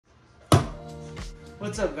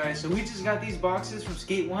What's up, guys? So we just got these boxes from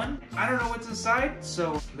Skate One. I don't know what's inside,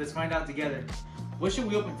 so let's find out together. What should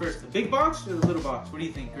we open first? The big box or the little box? What do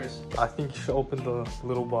you think, Chris? I think you should open the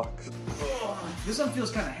little box. Oh, this one feels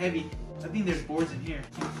kind of heavy. I think there's boards in here.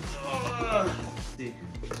 Oh, let's see.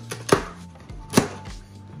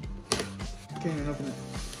 Can't even open it.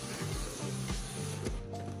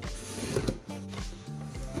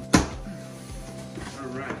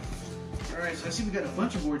 Alright, so I see we got a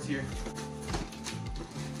bunch of boards here.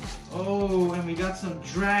 Oh, and we got some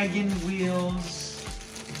dragon wheels.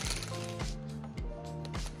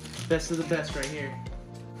 Best of the best right here.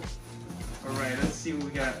 Alright, let's see what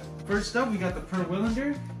we got. First up, we got the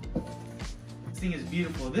Perwillander. This thing is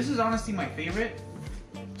beautiful. This is honestly my favorite,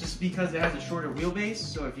 just because it has a shorter wheelbase.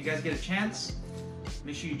 So if you guys get a chance,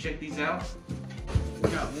 make sure you check these out.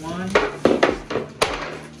 We got 1,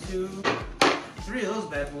 2, 3 of those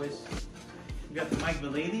bad boys. We got the Mike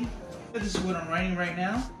Vallely. This is what I'm riding right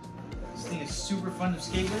now. This thing is super fun to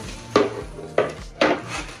skate with.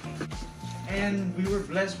 And we were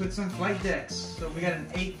blessed with some flight decks. So we got an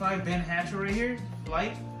 8.5 Ben Hatcher right here,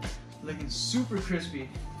 flight, looking super crispy.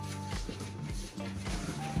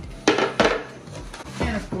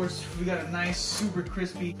 And of course, we got a nice, super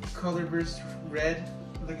crispy color burst red,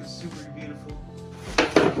 looking super beautiful.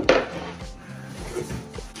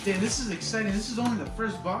 Damn, this is exciting. This is only the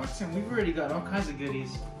first box and we've already got all kinds of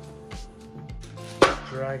goodies.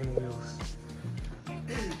 Dragon wheels.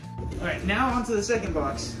 Alright, now onto the second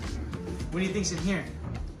box. What do you think's in here?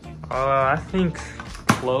 I think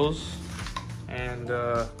clothes and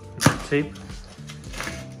tape.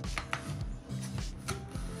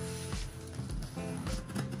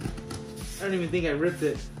 I don't even think I ripped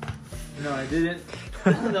it. No, I didn't.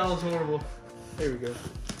 That was horrible. There we go.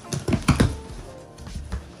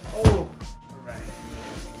 Oh! Alright.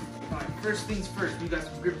 Alright, first things first, we got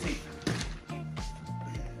some grip tape.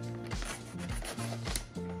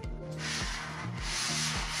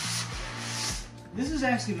 This is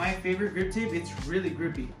actually my favorite grip tape. It's really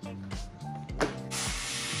grippy.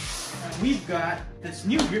 And we've got this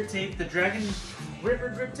new grip tape, the Dragon Ripper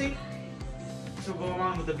grip tape, to go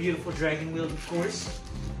along with the beautiful dragon wheels, of course.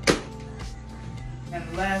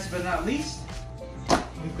 And last but not least,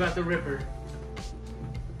 we've got the Ripper.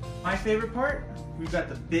 My favorite part, we've got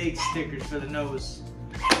the big stickers for the nose.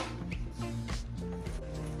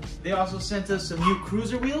 They also sent us some new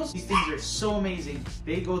cruiser wheels. These things are so amazing.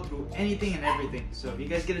 They go through anything and everything. So if you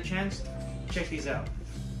guys get a chance, check these out.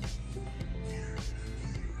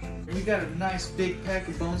 And we got a nice big pack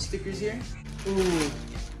of bone stickers here. Ooh,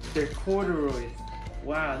 they're corduroy.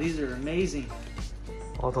 Wow, these are amazing.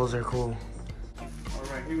 Oh, those are cool.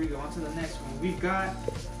 Alright, here we go. On to the next one. We've got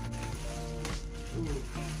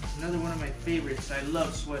another one of my favorites. I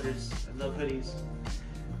love sweaters. I love hoodies.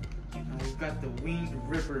 And we've got the Winged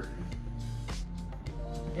Ripper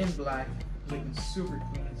in black, looking super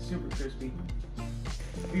clean, super crispy.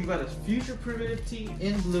 We've got a Future Primitive tee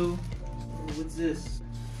in blue. Ooh, what's this?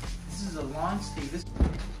 This is a long sleeve.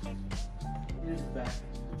 Here's the back.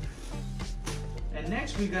 And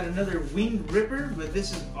next we got another Winged Ripper, but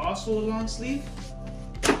this is also a long sleeve.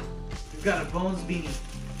 We've got a Bones beanie.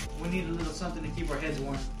 We need a little something to keep our heads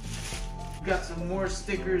warm. We've got some more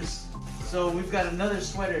stickers. So we've got another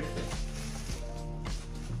sweater.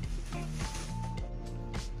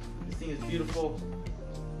 This thing is beautiful.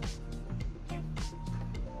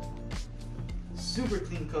 Super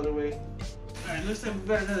clean colorway. Alright, looks like we've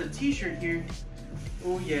got another t-shirt here.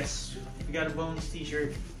 Oh yes, we got a Bones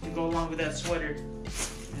t-shirt to go along with that sweater.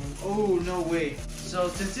 And oh, no way. So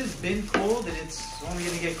since it's been cold and it's only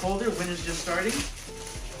gonna get colder, winter's just starting,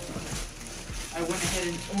 I went ahead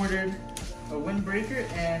and ordered a windbreaker,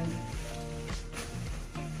 and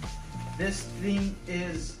this thing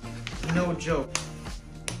is no joke.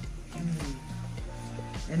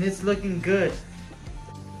 And it's looking good.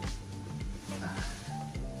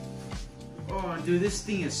 Oh dude, this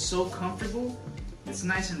thing is so comfortable. It's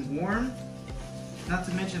nice and warm, not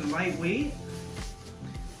to mention lightweight.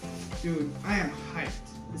 Dude, I am hyped.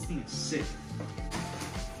 This thing is sick.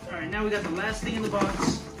 Alright, now we got the last thing in the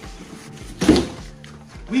box.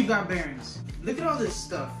 We've got bearings. Look at all this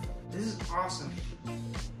stuff. This is awesome.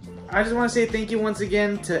 I just want to say thank you once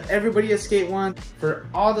again to everybody at Skate One for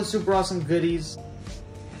all the super awesome goodies.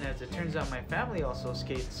 And as it turns out, my family also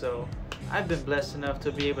skates, so I've been blessed enough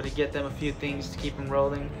to be able to get them a few things to keep them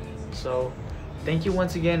rolling. So thank you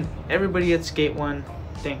once again, everybody at Skate One.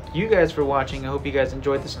 Thank you guys for watching. I hope you guys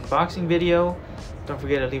enjoyed this unboxing video. Don't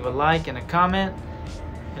forget to leave a like and a comment.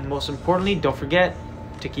 And most importantly, don't forget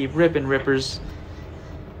to keep ripping, rippers.